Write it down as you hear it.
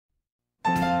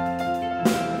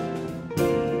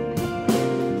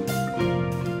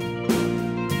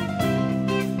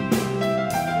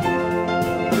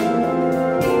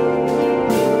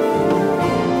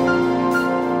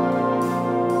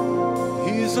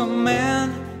a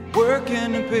man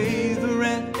working to pay the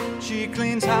rent. She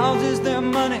cleans houses, their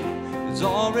money is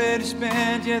already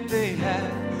spent. Yet they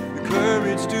have the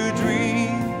courage to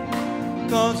dream,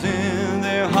 'cause in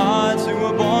their hearts they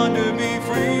were born to be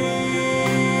free.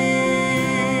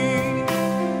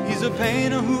 He's a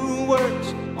painter who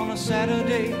works on a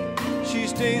Saturday. She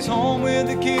stays home with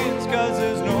the kids 'cause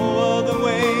there's no other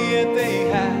way. Yet they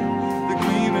have the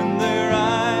gleam in their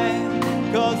eye,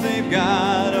 'cause they've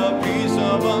got a piece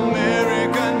of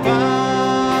American pie.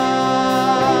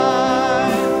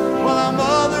 Well, our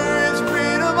mother is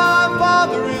freedom, our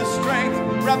father is strength.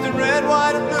 Wrapped in red,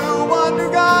 white, and blue, under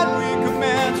God we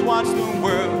commence. Watch the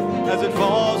world as it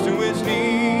falls to its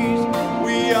knees.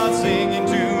 We are singing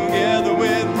together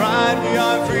with pride. We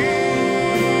are free.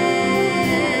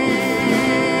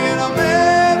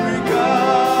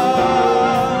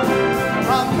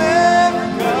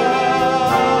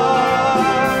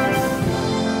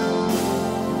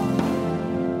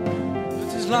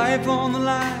 Life on the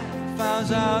line,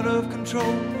 fire's out of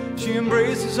control. She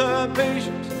embraces her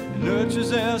patients, nurtures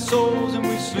their souls, and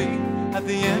we sleep at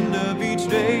the end of each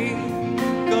day,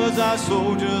 'cause our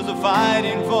soldiers are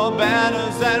fighting for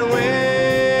banners that wave.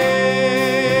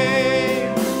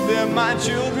 They're my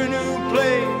children who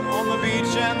play on the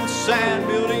beach and the sand,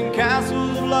 building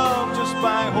castles of love just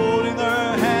by holding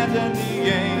their hand. And the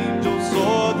angels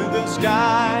soar through the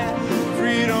sky.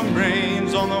 Freedom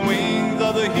reigns on the wings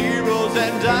of the heroes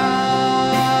that died.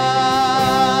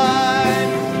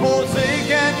 Oh, say,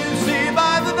 can you see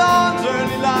by the dawn's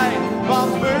early light,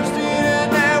 bombs bursting in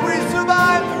air, we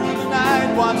survive through the night.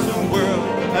 Watch the world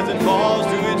as it falls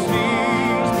to its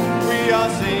knees. We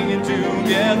are singing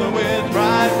together with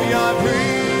pride. We are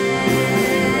free.